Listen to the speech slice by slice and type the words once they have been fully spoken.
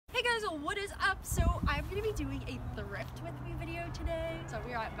guys, what is up? So I'm gonna be doing a thrift with me video today. So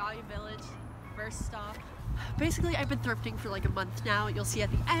we are at Value Village, first stop. Basically, I've been thrifting for like a month now. You'll see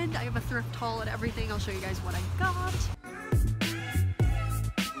at the end I have a thrift haul and everything. I'll show you guys what I got.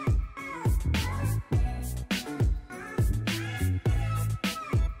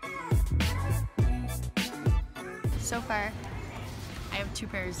 So far, I have 2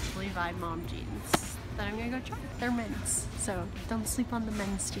 pairs of Levi mom jeans that I'm gonna go try. They're men's, so don't sleep on the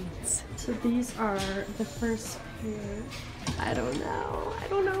men's jeans. So these are the first pair. I don't know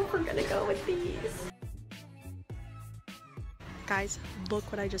if we're gonna go with these. Guys, look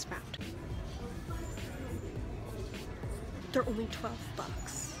what I just found. They're only 12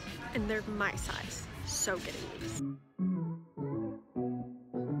 bucks, and they're my size, so getting these.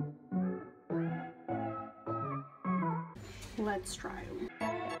 Let's try them.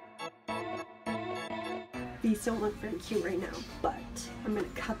 These don't look very cute right now, but I'm gonna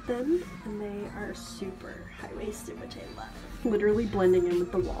cut them, and they are super high-waisted, which I love. Literally blending in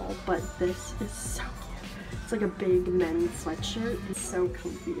with the wall, but this is so cute. It's like a big men's sweatshirt. It's so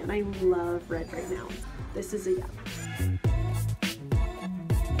comfy, and I love red right now. This is a yes.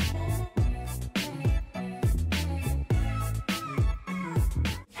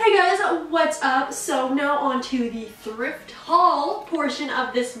 Hey guys, what's up? So now on to the thrift haul portion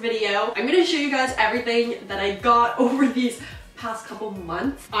of this video. I'm gonna show you guys everything that I got over these past couple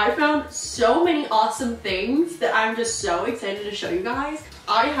months. I found so many awesome things that I'm just so excited to show you guys.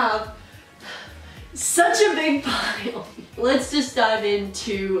 I have such a big pile. Let's just dive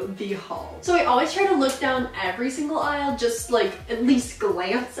into the haul. So I always try to look down every single aisle, just like at least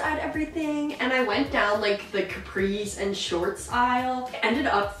glance at everything. And I went down like the capris and shorts aisle. I ended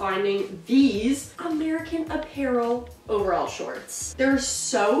up finding these American Apparel overall shorts. They're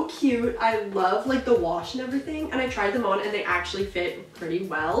so cute. I love like the wash and everything, and I tried them on and they actually fit pretty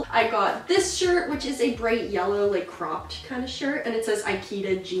well. I got this shirt, which is a bright yellow like cropped kind of shirt, and it says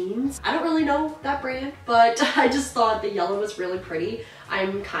Ikeda jeans. I don't really know that brand, but I just thought the yellow was really pretty.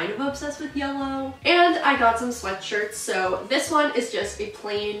 I'm kind of obsessed with yellow. And I got some sweatshirts. So this one is just a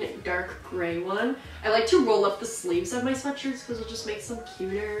plain dark gray one. I like to roll up the sleeves of my sweatshirts because it just makes them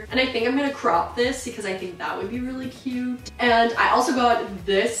cuter. And I think I'm gonna crop this because I think that would be really cute. And I also got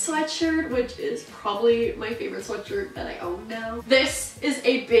this sweatshirt, which is probably my favorite sweatshirt that I own now. This is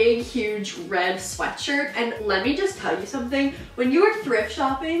a big, huge red sweatshirt. And let me just tell you something. When you are thrift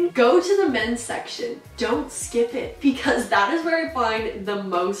shopping, go to the men's section. Don't skip it, because that is where I find the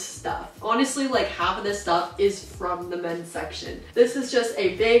most stuff. Honestly, like half of this stuff is from the men's section. This is just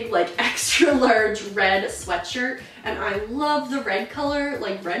a big, like extra large red sweatshirt, and I love the red color.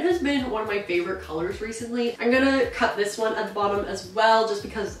 Like red has been one of my favorite colors recently. I'm gonna cut this one at the bottom as well, just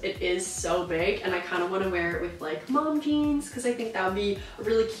because it is so big and I kind of want to wear it with like mom jeans, because I think that would be a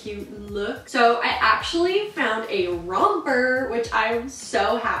really cute look. So I actually found a romper, which I'm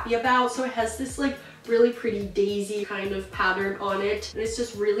so happy about. So it has this like really pretty daisy kind of pattern on it, and it's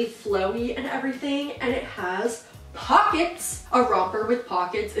just really flowy and everything, and it has pockets. A romper with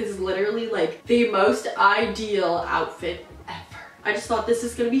pockets is literally like the most ideal outfit ever. I just thought this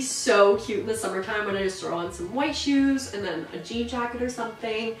is gonna be so cute in the summertime when I just throw on some white shoes and then a jean jacket or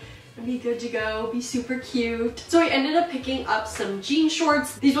something and be good to go, be super cute. So I ended up picking up some jean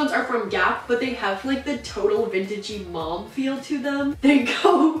shorts. These ones are from Gap, but they have like the total vintagey mom feel to them. They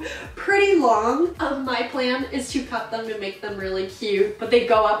go pretty long. My plan is to cut them to make them really cute, but they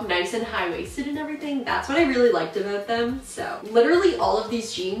go up nice and high-waisted and everything. That's what I really liked about them. So literally all of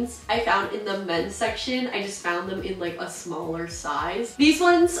these jeans I found in the men's section. I just found them in like a smaller size. These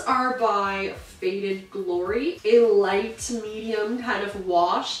ones are by Faded Glory, a light medium kind of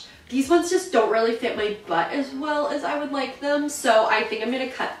wash. These ones just don't really fit my butt as well as I would like them, so I think I'm gonna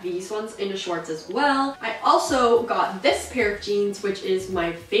cut these ones into shorts as well. I also got this pair of jeans, which is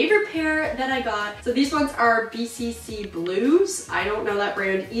my favorite pair that I got. So these ones are BCC Blues. I don't know that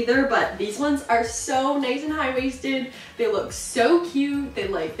brand either, but these ones are so nice and high-waisted. They look so cute. They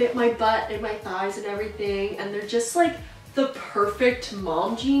like fit my butt and my thighs and everything, and they're just like the perfect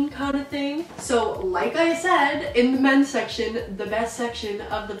mom jean kind of thing. So like I said, in the men's section, the best section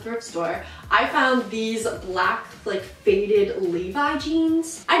of the thrift store, I found these black like faded Levi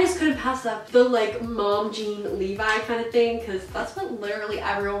jeans. I just couldn't pass up the like mom jean Levi kind of thing, because that's what literally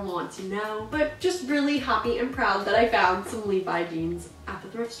everyone wants, you know? But just really happy and proud that I found some Levi jeans at the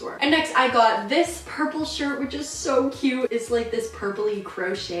thrift store. And next I got this purple shirt, which is so cute. It's like this purpley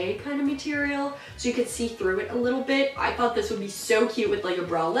crochet kind of material, so you could see through it a little bit. I thought this would be so cute with like a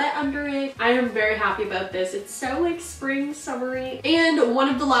bralette under it. I am very happy about this. It's so like spring summery. And one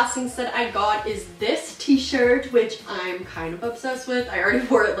of the last things that I got is this t-shirt, which I'm kind of obsessed with. I already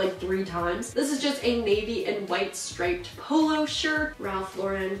wore it like 3 times. This is just a navy and white striped polo shirt. Ralph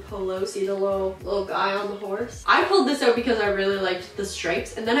Lauren polo. See the little guy on the horse? I pulled this out because I really liked the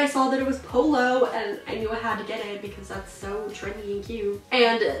stripes, and then I saw that it was polo and I knew I had to get it because that's so trendy and cute.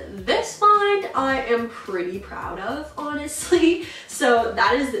 And this find I am pretty proud of, honestly. So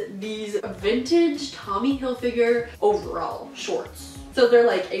that is these vintage Tommy Hilfiger overall shorts. So they're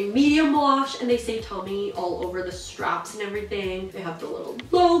like a medium wash and they say Tommy all over the straps and everything. They have the little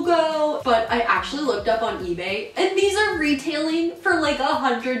logo, but I actually looked up on eBay and these are retailing for like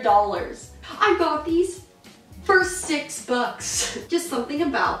 $100. I got these for $6. Just something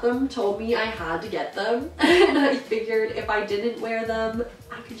about them told me I had to get them, and I figured if I didn't wear them,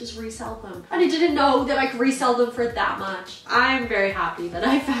 I could just resell them. And I didn't know that I could resell them for that much. I'm very happy that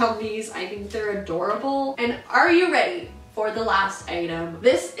I found these. I think they're adorable. And are you ready for the last item?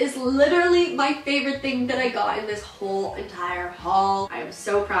 This is literally my favorite thing that I got in this whole entire haul. I am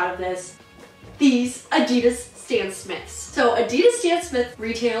so proud of this. These Adidas Stan Smiths. So Adidas Stan Smith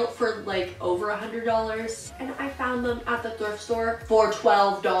retail for like over $100, and I found them at the thrift store for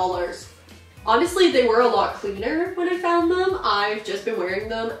 $12. Honestly, they were a lot cleaner when I found them. I've just been wearing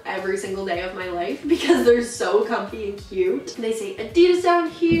them every single day of my life because they're so comfy and cute. They say Adidas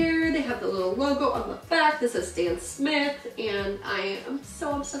down here. They have the little logo on the back. This is Stan Smith, and I am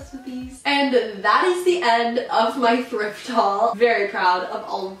so obsessed with these. And that is the end of my thrift haul. Very proud of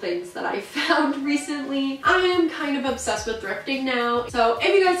all the things that I found recently. I am kind of obsessed with thrifting now. So if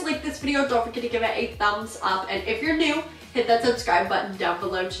you guys like this video, don't forget to give it a thumbs up. And if you're new, hit that subscribe button down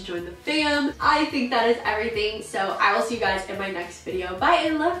below to join the fam. I think that is everything, so I will see you guys in my next video. Bye, I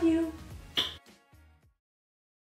love you.